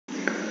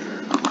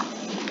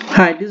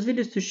Hi, this video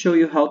is to show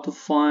you how to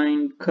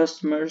find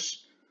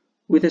customers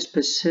with a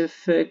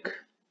specific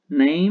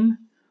name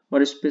or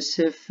a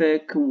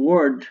specific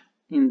word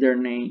in their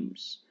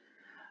names.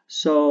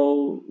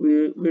 So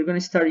we're going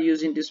to start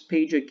using this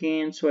page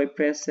again. So I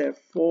press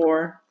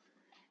F4,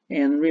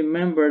 and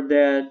remember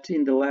that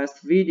in the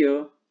last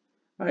video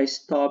I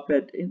stopped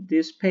at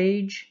this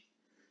page.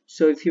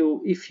 So if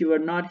you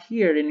are not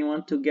here and you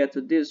want to get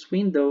to this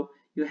window,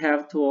 you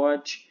have to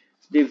watch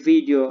the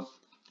video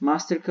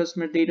Master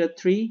Customer Data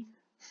 3,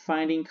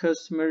 Finding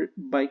Customer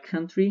by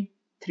Country,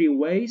 3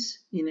 ways.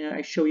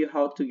 I show you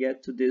how to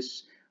get to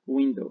this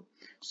window.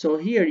 So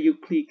here you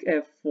click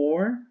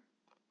F4,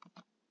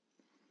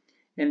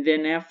 and then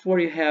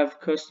F4 you have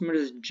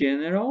Customers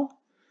General.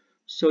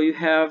 So you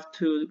have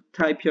to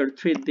type your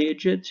 3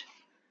 digits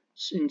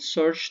in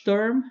search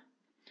term.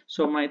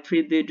 So my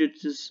 3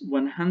 digits is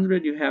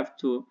 100. You have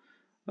to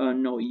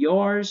know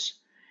yours.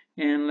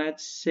 And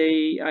let's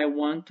say I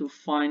want to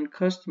find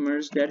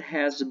customers that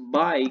has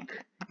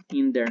bike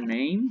in their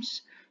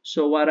names.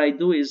 So what I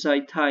do is I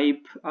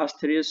type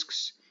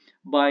asterisks,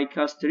 bike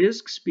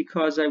asterisks,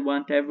 because I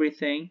want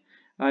everything.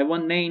 I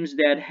want names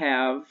that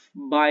have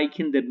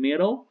bike in the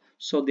middle.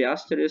 So the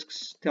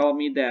asterisks tell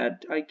me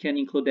that I can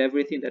include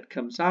everything that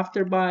comes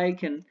after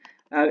bike and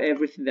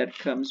everything that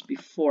comes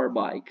before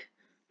bike.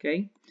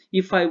 Okay.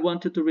 If I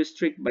wanted to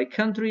restrict by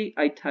country,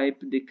 I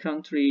type the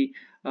country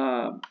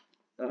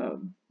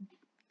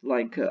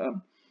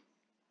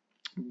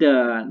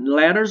the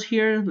letters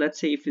here. Let's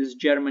say if it's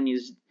Germany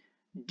is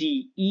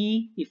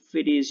DE, if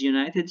it is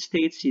United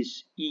States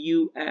is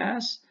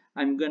US.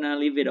 I'm gonna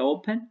leave it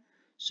open.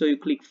 So you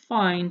click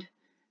find,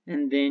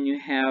 and then you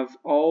have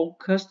all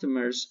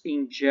customers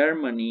in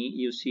Germany.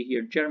 You see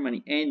here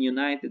Germany and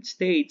United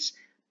States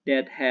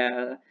that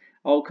have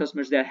all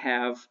customers that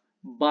have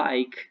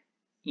bike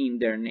in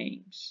their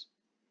names.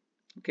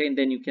 Okay, and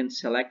then you can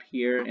select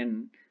here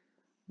and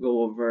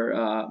go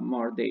over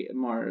more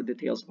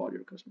details about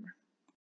your customer.